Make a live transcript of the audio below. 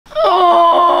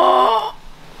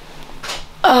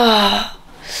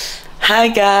Hi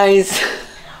guys.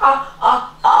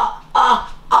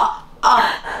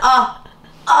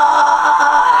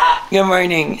 Good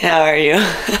morning, how are you?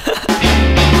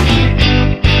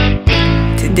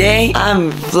 Today I'm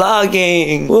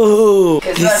vlogging. Woohoo!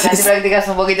 Practicas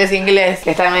un poquito ese inglés,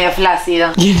 que está medio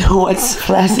flácido. You know what's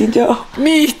flácido?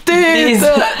 Mis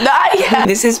tetas.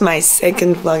 This is my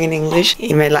second vlog in English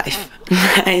in my life.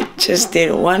 I just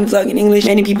did one vlog in English.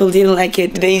 Many people didn't like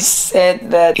it. They said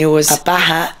that it was a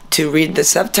paja to read the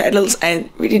subtitles. I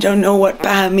really don't know what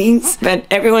paja means, but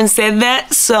everyone said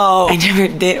that, so I never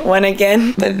did one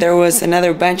again. But there was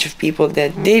another bunch of people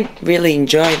that did really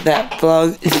enjoy that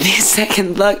vlog. This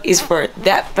second vlog is for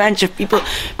that bunch of people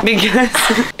because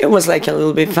it was like a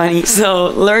little bit funny.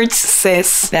 So Lourdes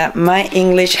says that my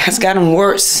English has gotten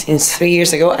worse since 3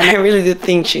 years ago, and I really do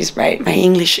think she's right. My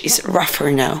English is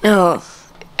rougher now. No.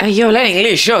 Yo hablar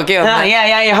inglés, yo, ¿qué onda?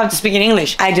 Yeah, you have to speak in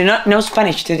English. I do not know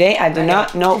Spanish today. I do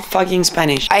not know fucking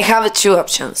Spanish. I have two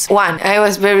options. One, I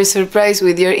was very surprised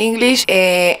with your English,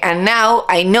 and now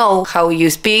I know how you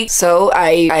speak, so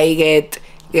I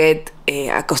get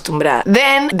acostumbrada.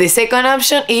 Then the second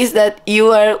option is that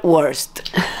you are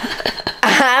worst,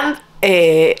 and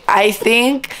I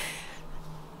think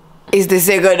is the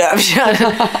second option.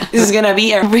 This is gonna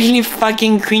be a really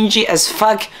fucking cringy as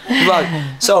fuck vlog.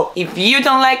 So if you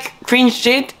don't like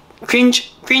cringy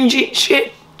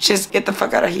shit, just get the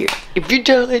fuck out of here. If you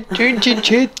don't like cringy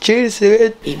shit, just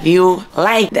it. If you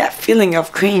like that feeling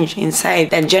of cringe inside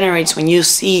that generates when you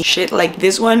see shit like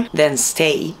this one, then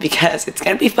stay, because it's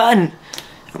gonna be fun.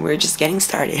 And we're just getting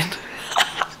started.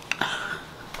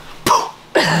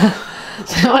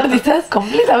 Marti, estás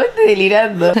completamente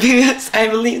delirando. Because I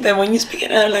believe that when you speak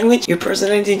another language, your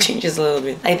personality changes a little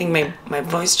bit. I think my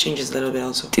voice changes a little bit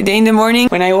also. Today in the morning,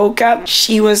 when I woke up,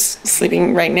 she was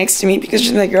sleeping right next to me because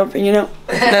she's my girlfriend, you know?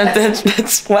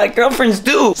 That's what girlfriends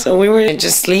do. So we were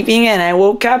just sleeping and I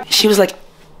woke up. She was like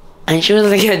a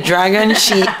dragon.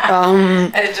 She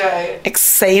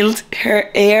exhaled her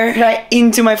air right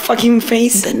into my fucking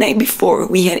face. The night before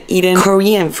we had eaten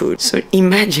Korean food. So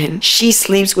imagine she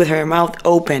sleeps with her mouth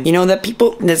open. You know that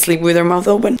people that sleep with their mouth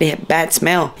open, they have bad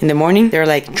smell. In the morning they're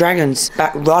like dragons,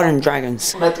 rotten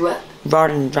dragons. But what?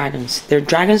 Rotten dragons. They're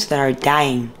dragons that are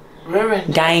dying.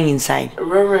 Reverend. Dying inside.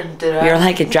 Reverend. You're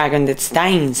like a dragon that's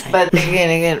dying inside. But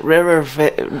again,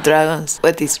 reverend dragons.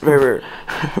 What is reverend?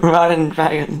 Rotten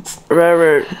dragons.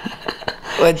 Reverend.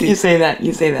 What is? You say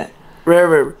that.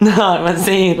 Reverend. No, but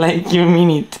say it like you mean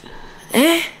it.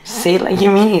 Eh? Say it like you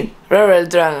mean it.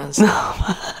 Reverend dragons. No.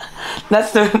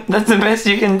 That's the best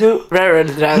you can do.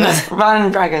 Reverend dragons.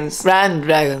 Rotten dragons. Rotten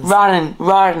dragons. Rotten.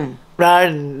 Rotten.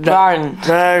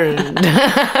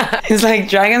 It's like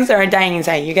dragons that are dying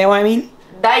inside. You get what I mean?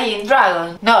 Dying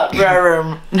dragon. No,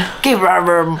 reverend. Keep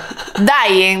reverend.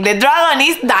 Dying. The dragon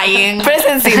is dying.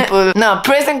 Present simple. No,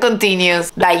 present continuous.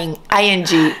 Dying. ING.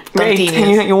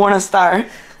 Continuous. Wait, you want to start?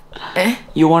 Eh?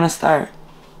 You want to start?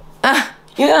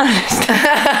 You don't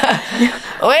understand.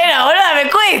 Bueno, boluda, me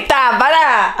cuesta,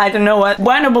 pará. I don't know what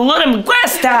bueno boluda me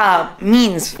cuesta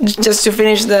means. Just to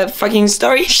finish the fucking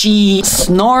story, she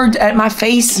snored at my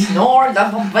face. Snored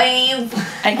up my veins.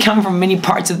 I come from many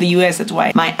parts of the US, that's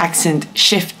why my accent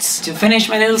shifts. To finish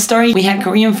my little story, we had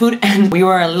Korean food and we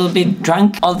were a little bit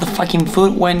drunk. All the fucking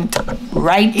food went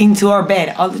right into our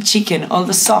bed. All the chicken, all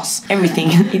the sauce, everything.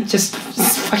 It just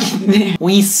was fucking there.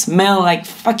 We smell like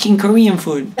fucking Korean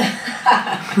food.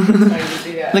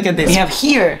 Look at this. We have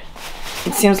here.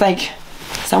 It seems like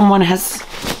someone has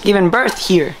given birth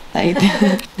here. Like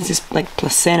this is like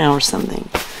placenta or something.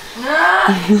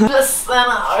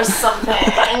 Placenta or something.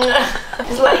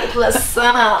 It's like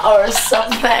placenta or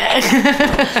something.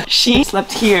 She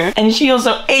slept here and she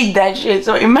also ate that shit.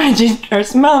 So imagine her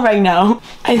smell right now.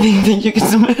 I think that you can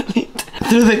smell it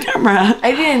through the camera.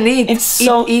 I didn't eat. It's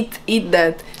so eat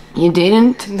that. You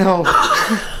didn't? No.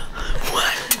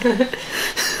 What?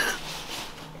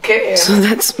 Okay. So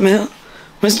that smell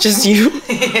was just you?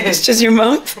 It's just your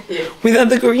mouth? Yeah. Without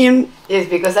the Korean? Yes,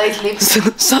 because I sleep.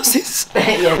 Sauces?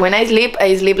 Yeah. When I sleep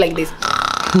like this.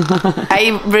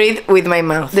 I breathe with my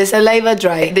mouth. The saliva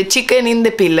dry. The chicken in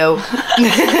the pillow.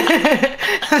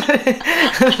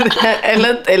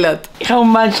 a lot. How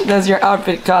much does your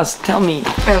outfit cost? Tell me.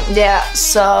 Yeah,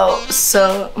 so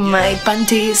my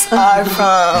panties are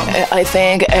from I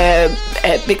think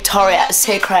Victoria's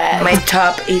Secret. My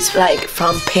top is like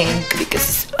from Pink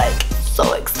because it's like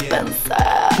so expensive.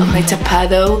 My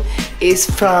tapado is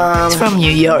from New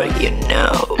York, you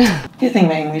know. Do you think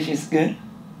my English is good?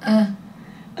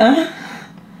 Why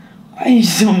are you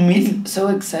so mean? So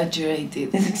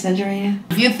exaggerated. It's exaggerated?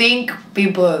 If you think,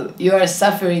 people, you are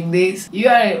suffering this, you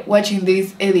are watching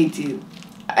this edited.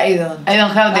 I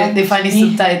don't have the funny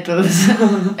subtitles.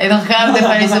 I don't have the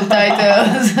funny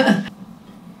subtitles.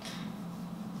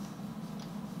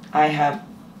 I have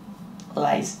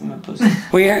lice in my pussy.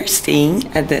 We are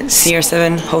staying at the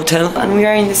CR7 hotel and we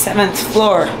are in the 7th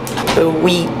floor, but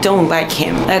we don't like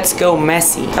him. Let's go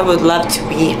Messi. I would love to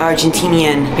be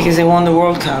Argentinian because they won the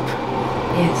World Cup.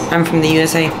 Yes. I'm from the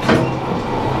USA.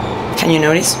 Can you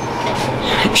notice?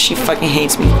 She fucking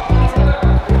hates me.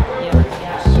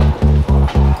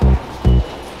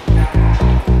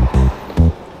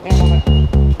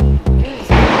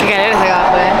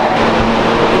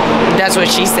 That's what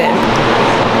she said.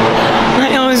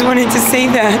 I always wanted to say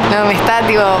that. No, me está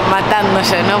tipo matando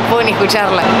ya, no puedo ni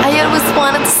escucharla. I always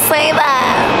wanted to say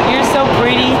that. You're so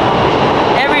pretty.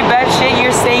 Every bad shit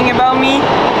you're saying about me,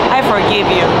 I forgive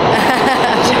you.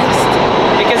 Just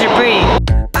because you're pretty.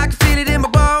 I can feel it in my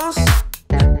bones.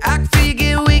 I can feel you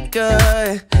getting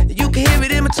weaker. You can hear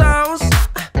it in my tones.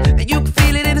 And you can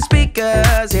feel it in the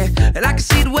speakers, yeah. And I can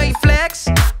see the way you flex.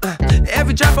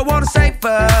 Every drop I wanna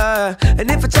savor. And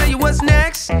if I tell you what's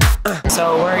next.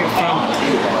 So where are you from?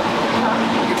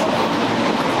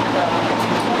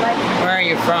 Where are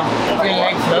you from? Do you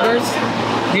like vloggers?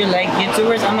 Do you like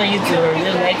YouTubers? I'm a YouTuber. Do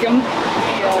you like them?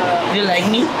 Do you like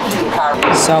me?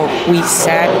 So we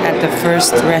sat at the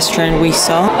first restaurant we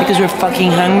saw because we're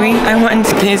fucking hungry. I want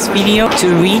this video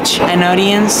to reach an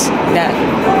audience that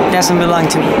doesn't belong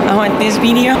to me. I want this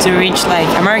video to reach like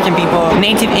American people,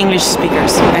 native English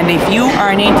speakers. And if you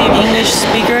are a native English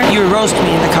speaker, you roast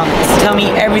me in the comments. Tell me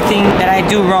everything that I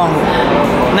do wrong.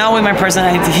 Not with my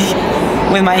personality.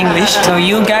 With my English. So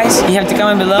you guys, you have to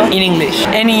comment below in English.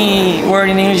 Any word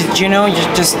in English that you know,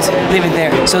 just leave it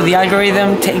there. So the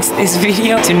algorithm takes this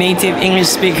video to native English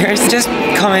speakers. Just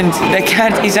comment, the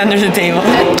cat is under the table.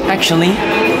 Actually,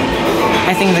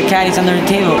 I think the cat is under the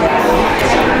table.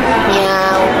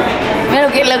 Miau. Mira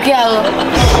lo que hago.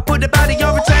 Put the body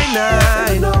on retainer.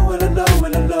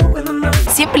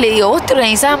 Siempre le digo, vos te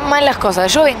organizás mal las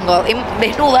cosas. Yo vengo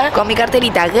desnuda con mi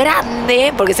carterita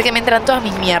grande porque sé que me entran todas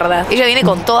mis mierdas. Ella viene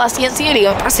con todo así encima y le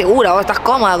digo, ¿estás segura? ¿Vos estás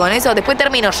cómoda con eso? Después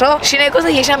termino yo llena de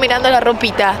cosas y ella mirando la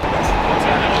ropita.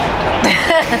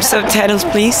 Subtitles,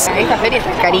 please. Esta feria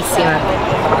está carísima.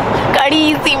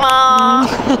 ¡Carísima!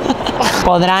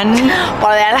 Podrán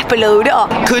las peloduro.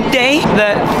 Could they?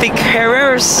 The thick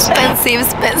hairers. Expensive.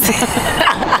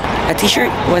 A t-shirt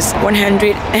was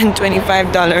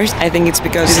 $125. I think it's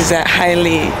because this is a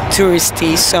highly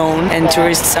touristy zone and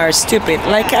tourists are stupid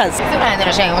like us. Seguramente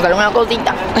nos lleguemos a alguna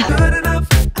cosita. Good enough.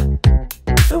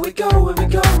 And we go, and we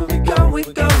go, and we go, we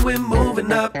go, we're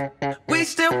moving up. We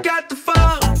still got the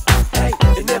fun. Hey,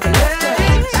 it never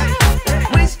left.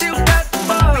 We still got the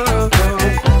fun.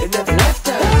 It never left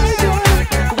us.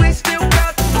 We still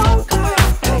got the fun. Come on.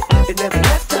 Hey, it never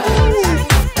left us.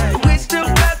 We still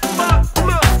got the fun. Come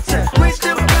on. We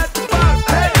still got the fun.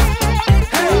 Hey,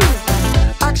 hey.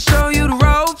 I can show you the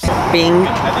ropes. Being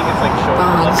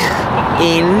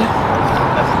in.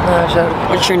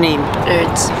 What's your name?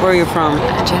 It's Where are you from?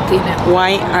 Argentina.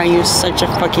 Why are you such a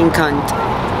fucking cunt?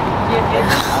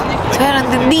 Yo no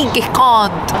entendí qué es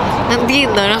cont. No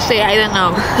entiendo, no sé, I don't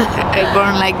know. I'm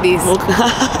born like this.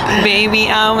 Baby,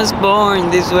 I was born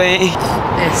this way.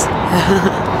 Yes.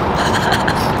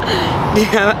 Do you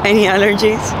have any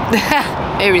allergies?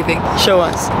 Everything. Show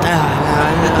us.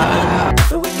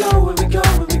 And we go, and we go,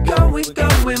 and we go, we go,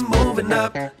 we're moving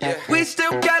up. We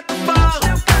still got the fun.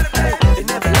 It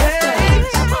never left.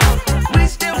 We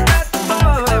still got the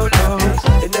fun.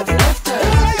 It never left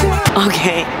us.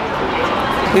 Okay.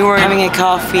 We were having a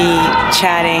coffee,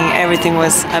 chatting, everything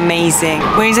was amazing.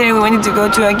 We said we wanted to go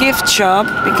to a gift shop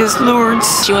because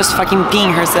Lourdes, she was fucking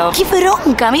peeing herself. ¡Qué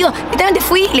bronca, amigo! Literalmente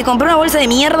fui, le compré una bolsa de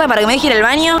mierda para que me deje ir al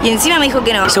baño y encima me dijo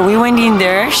que no. So we went in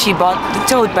there, she bought the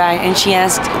tote bag and she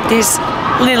asked this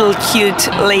little cute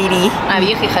lady, Una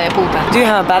vieja hija de puta. do you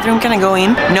have a bathroom? Can I go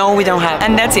in? No, we don't have.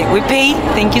 And that's it. We pay.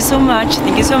 Thank you so much.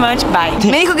 Thank you so much. Bye.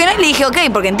 Me dijo que no y le dije, ok,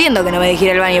 porque entiendo que no me deje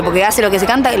ir al baño, porque hace lo que se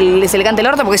le canta el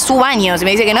orto porque es su baño. Si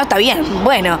me dice que no, está bien.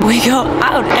 Bueno. We go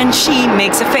out and she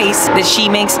makes a face that she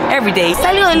makes every day.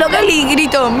 Salgo del local y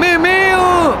grito, ¡me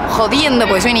meo! Jodiendo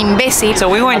porque soy un imbécil. So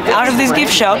we went out of this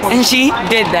gift shop and she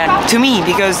did that to me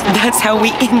because that's how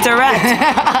we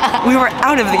interact. We were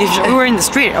out of the gift shop. We were in the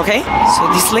street, okay?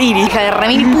 So this lady, Hija de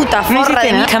remil puta, forra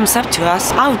de mí. comes up to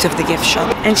us out of the gift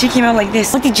shop and she came out like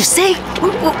this. What did you say?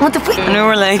 What the fuck? And we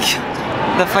were like,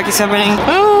 the fuck is happening?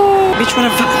 bitch, what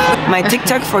the fuck? My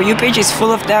TikTok For You page is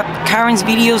full of that Karen's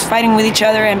videos fighting with each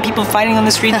other and people fighting on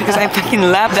the street because I fucking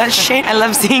love that shit. I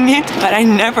love seeing it, but I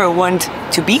never want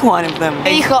to be one of them.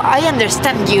 Me dijo, I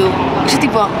understand you. Yo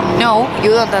tipo, no, you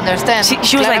don't understand.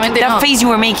 She was like, that face you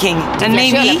were making. And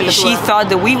maybe she thought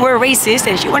that we were racist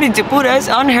and she wanted to put us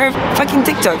on her fucking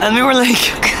TikTok. And we were like...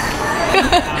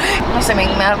 No sé,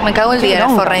 me cago el día la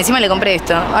forra. Encima le compré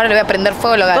esto. Ahora le voy a prender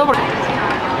fuego lo gato.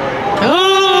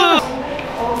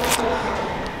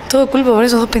 Todo culpa por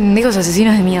esos dos pendejos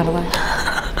asesinos de mierda.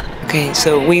 Okay,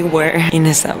 so we were in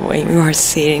a subway, we were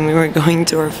sitting, we were going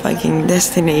to our fucking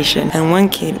destination, and one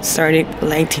kid started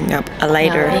lighting up a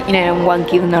lighter. No era un one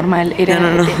kid normal, era,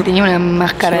 no. tenía una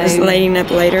máscara. He was lighting up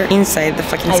lighter inside the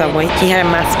fucking subway. He had a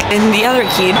mask. And the other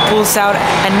kid pulls out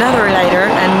another lighter,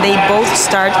 and they both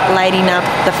start lighting up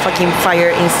the fucking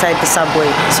fire inside the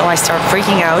subway. So I start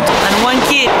freaking out, and one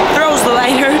kid throws the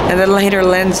lighter, and the lighter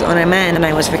lands on a man, and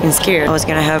I was freaking scared. I was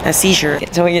gonna have a seizure.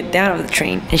 So we get down of the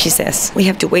train, and she says, we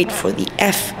have to wait for the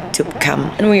F to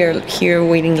come. And we are here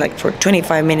waiting like for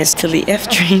 25 minutes till the F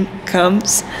train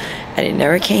comes, and it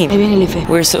never came.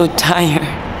 We're so tired.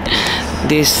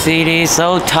 This city is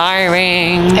so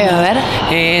tiring. A ver.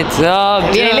 It's up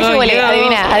to Viene el F, huele.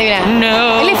 Adivina.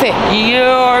 No. El F.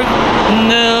 York.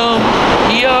 No.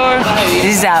 York.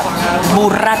 This is a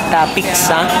burrata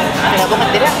pizza. ¿Me la como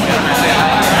entera?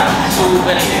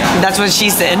 That's what she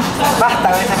said.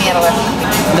 Basta con esa mierda.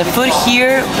 The food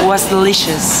here was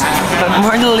delicious, but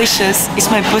more delicious is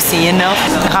my pussy, you know?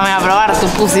 Déjame a probar tu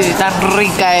pussy, tan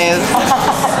rica es.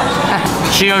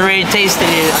 She already tasted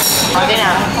it.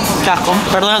 Martina. Chasco.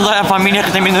 Perdón a toda la familia que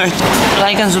está viendo esto.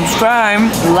 Like and subscribe.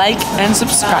 Like and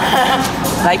subscribe.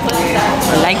 Like and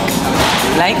subscribe.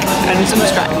 Like and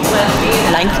subscribe.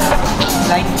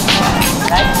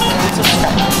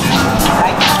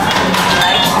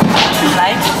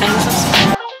 Like and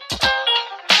subscribe.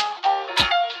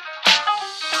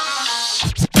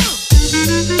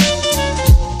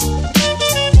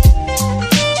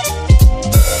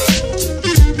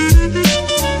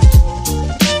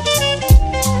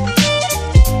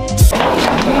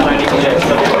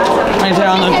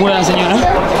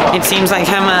 It seems like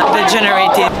I'm a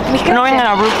degenerated. No vengan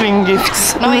a Brooklyn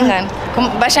Gifts. No vengan.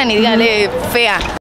 Vayan y díganle fea.